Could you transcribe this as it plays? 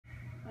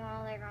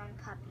Well, they're grown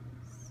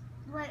puppies.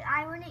 Wait,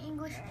 I want an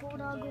English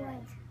bulldog leg.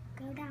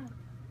 Go down.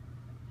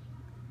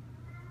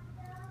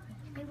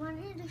 I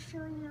wanted to show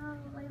you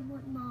what I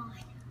want mine.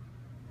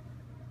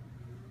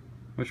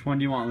 Which one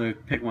do you want,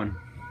 Luke? Pick one.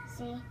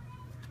 See?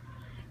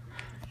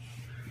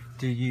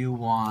 Do you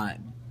want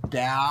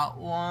that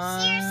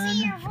one?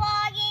 Seriously, you're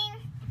vlogging?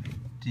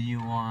 Do you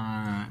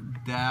want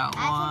that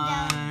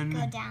I one? can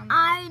go down.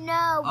 I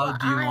know Oh,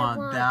 what do you I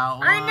want that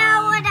one? I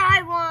know what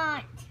I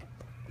want.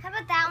 How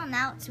about that one?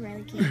 That looks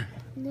really cute.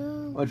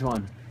 No. Which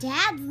one?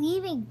 Dad's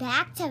leaving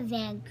back to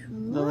Vancouver.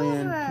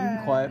 Lillian, can you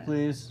be quiet,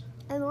 please?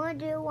 I want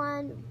to do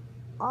one,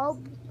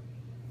 all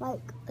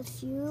like a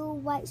few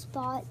white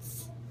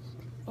spots.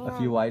 A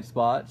few white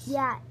spots?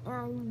 Yeah,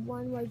 and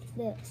one like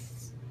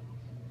this.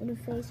 And a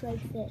face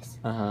like this.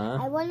 Uh-huh.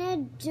 I want to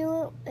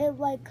do it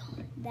like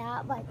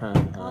that, like on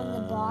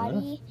the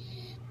body,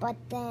 but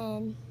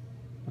then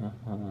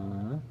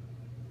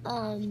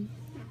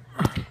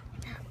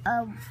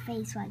a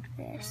face like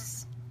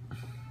this.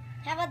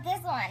 How about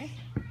this one?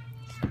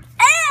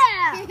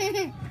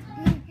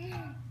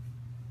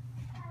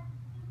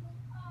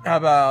 How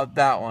about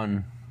that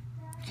one?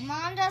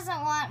 Mom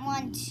doesn't want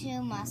one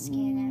too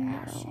muscular.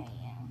 I'll show you.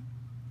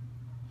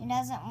 He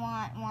doesn't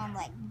want one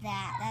like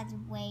that. That's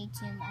way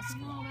too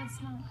muscular. No, that's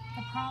not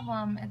the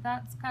problem.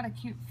 That's got a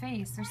cute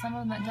face. There's some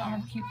of them that don't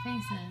have cute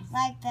faces.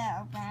 Like the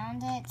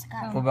around it, it's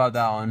got. What about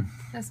that one?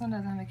 This one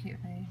doesn't have a cute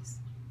face.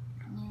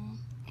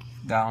 Yeah.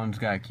 That one's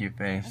got a cute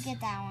face. Look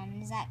at that one.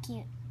 Is that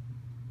cute?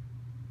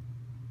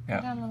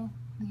 Yep. I don't know.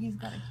 He's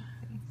got a cute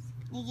face.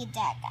 Look at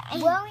that guy.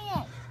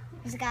 William.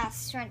 He's got a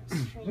straight.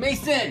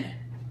 Mason!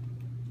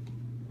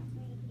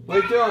 What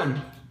are you doing?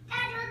 Dad,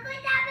 look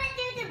what happened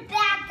to the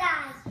bad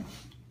guys.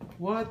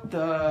 What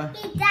the?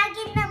 He's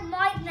tagging the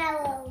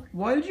marshmallow.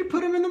 Why did you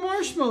put him in the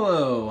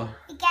marshmallow?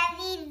 Because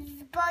he's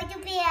supposed to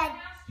be a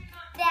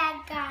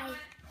bad guy.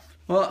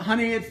 Well,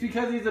 honey, it's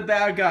because he's a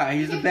bad guy.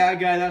 He's a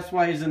bad guy, that's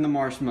why he's in the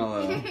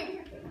marshmallow. You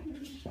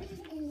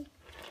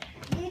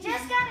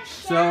just gotta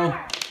So,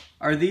 shower.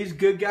 are these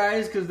good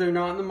guys because they're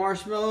not in the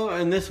marshmallow?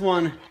 And this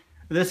one,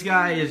 this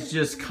guy is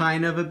just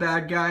kind of a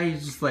bad guy.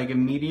 He's just like a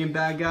medium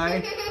bad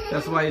guy.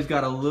 That's why he's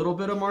got a little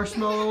bit of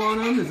marshmallow on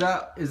him. Is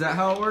that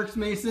how it works,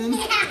 Mason?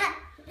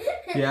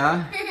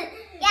 Yeah?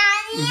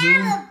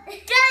 Yeah,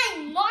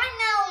 dang,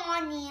 marshmallow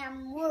on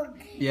him. Look.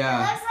 Yeah.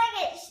 Looks like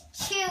it's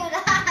chewed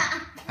up.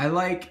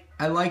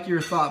 I like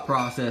your thought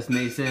process,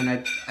 Mason.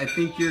 I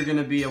think you're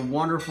gonna be a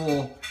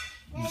wonderful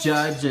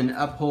judge and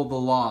uphold the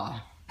law.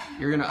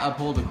 You're gonna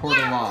uphold the court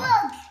of law. Look,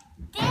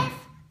 this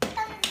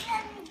comes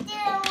into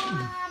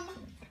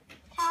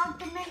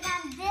ultimate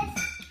and this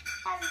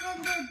comes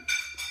into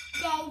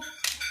day.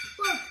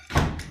 Look, I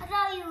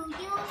saw you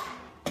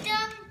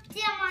dumped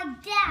him like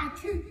that.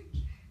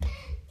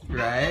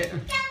 Right? Yeah,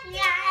 and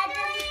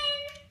then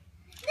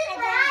look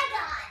what I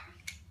got.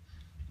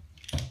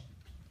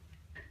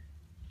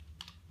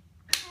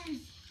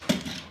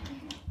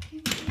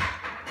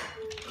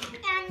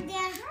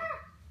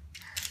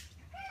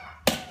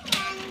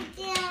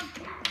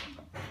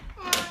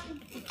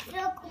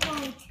 Look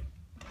what.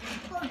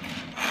 Look.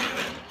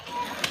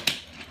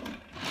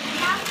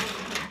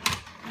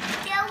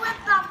 Still with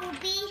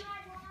Bumblebee.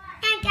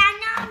 And I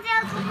know the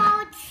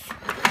remotes.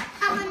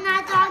 I'm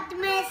another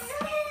Optimus.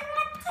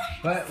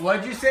 But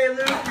what'd you say, Luke?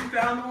 You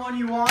found the one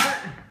you want?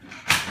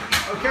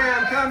 Okay,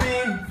 I'm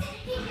coming.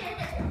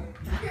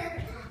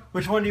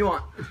 Which one do you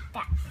want?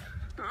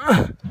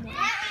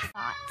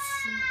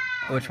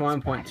 Which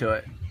one? Point to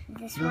it.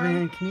 This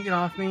Lillian, can you get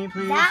off me,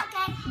 please?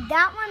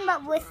 That one,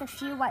 but with a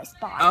few white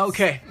spots.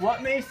 Okay.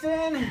 What,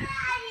 Mason?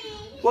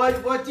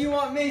 What do you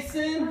want,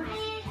 Mason?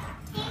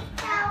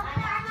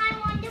 I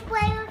want to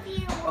play with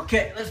you.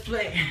 Okay, let's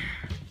play.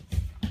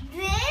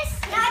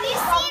 Have you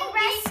seen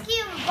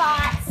Rescue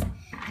Bots?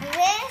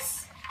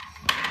 This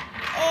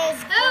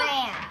is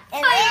Grant.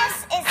 And this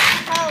is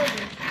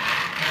Cody.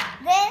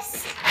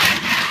 This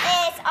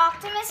is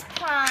Optimus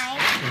Prime.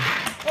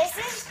 This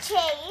is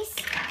Chase.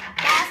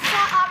 That's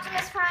the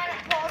Optimus Prime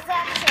that pulls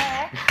that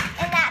chair.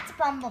 And that's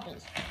Bumblebee.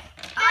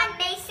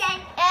 Mason.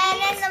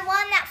 And then the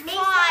one that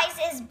flies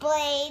is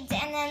Blades.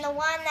 And then the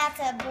one that's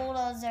a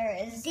bulldozer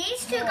is...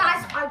 These two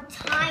guys are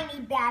tiny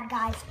bad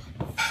guys.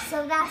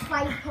 So that's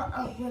why you put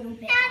a little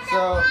bit. And the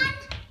So- one is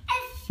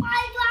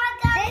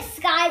this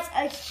guy's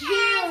a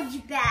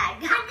huge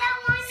bag. So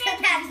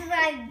that's why I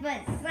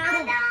put some.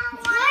 My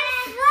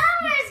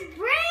flower's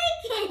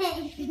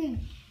breaking.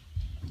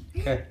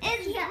 Okay.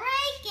 It's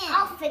breaking.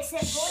 I'll fix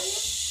it for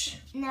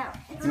you. No.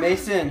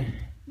 Mason.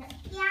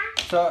 Yeah.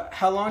 So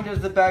how long does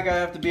the bad guy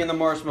have to be in the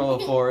marshmallow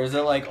for? Is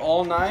it like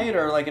all night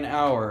or like an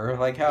hour? Or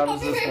like how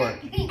does this work?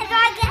 It's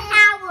like an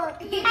hour.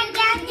 And then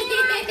you do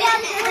this.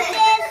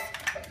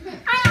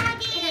 I want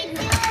you to do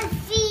the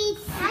feet.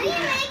 How do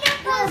you make up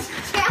those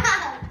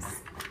jobs?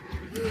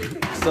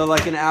 So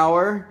like an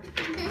hour?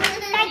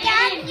 Like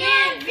I'm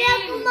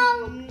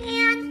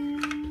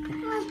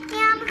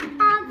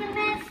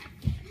Optimus.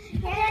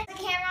 Here's the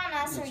camera on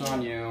us. It's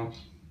on you.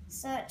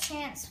 So it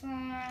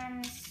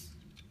transforms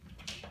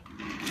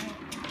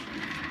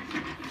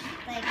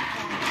like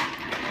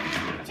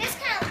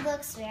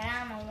weird. I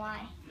don't know why.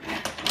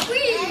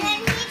 And then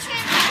he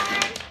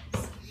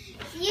transforms.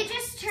 You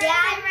just turn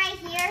him right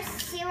here.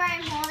 See where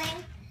I'm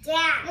holding?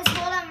 Dad. Just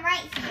hold him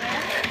right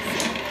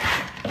here.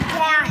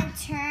 Dad. And then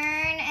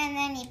turn, and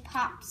then he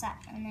pops up,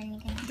 and then you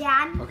can.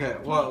 Dad. Okay,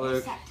 what,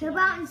 Luke? How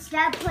about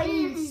instead of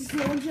putting the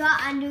soldier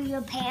under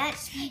your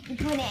pants, you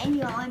put it in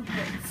your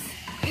armpits?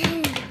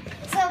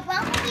 So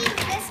Bumblebee,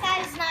 this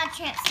guy is not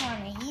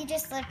transforming. You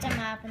just lift him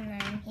up, and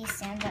then he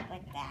stands up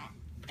like that.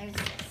 There's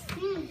this.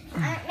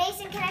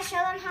 Mason, can I show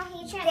them how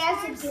he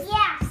transforms?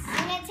 Yes.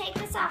 I'm gonna take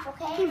this off,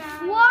 okay?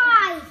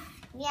 Why?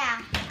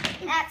 Yeah,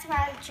 that's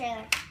part of the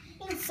trailer.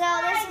 So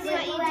this is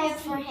what you do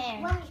for him.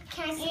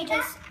 You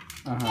just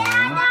flip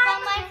him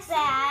like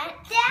that.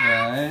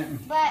 Right.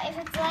 But if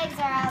its legs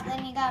are out,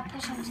 then you gotta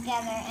push them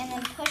together, and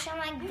then push him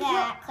like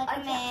that. Click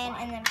him in,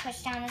 and then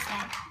push down his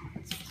head.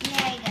 And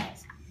there he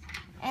goes.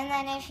 And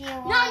then if you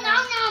want,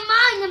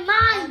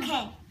 mine.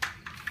 okay.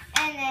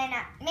 And then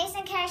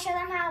Mason, can I show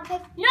them how to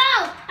pick?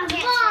 No,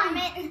 Transform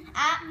it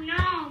up.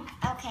 No.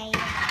 Okay.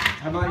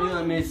 How about you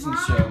let Mason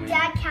show me?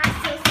 Dad can't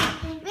say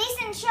something.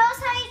 Mason, show us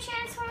how you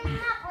transform him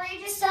up, or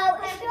you just So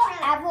play if the you're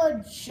trailer.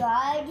 ever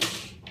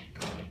judged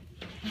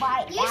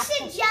by You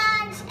should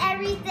judge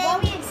everything.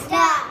 Well,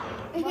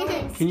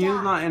 Stop. Can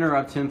you not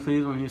interrupt him,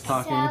 please, when he's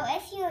talking? So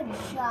if you're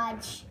a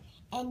judge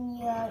and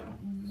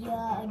you're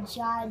a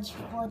judge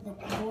for the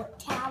court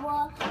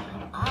tower,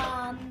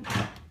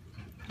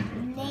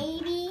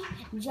 maybe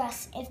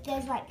just if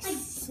there's like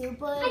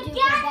super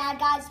duper bad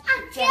guys,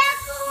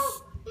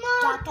 just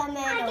stuck them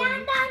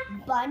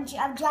in a bunch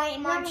of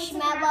giant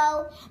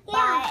marshmallow.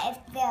 But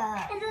if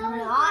they're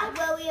not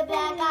really a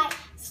bad guy,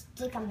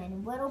 stick them in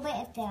a little bit.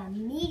 If they're a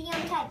medium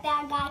type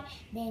bad guy,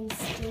 then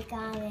stick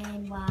them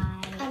in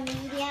A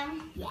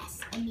medium. yes,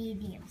 a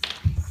medium.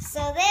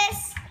 So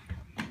this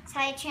is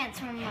how you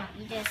transform him up.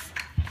 You just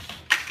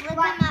flip him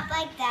up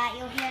like that.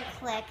 You'll hear a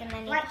click, and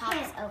then he Like pops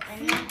him.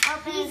 open. Then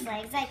open his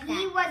legs like He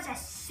that. was a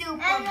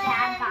super And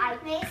bad guy.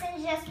 then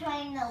Mason's just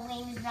putting the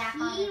wings back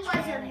on He the was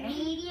a trailer.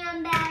 medium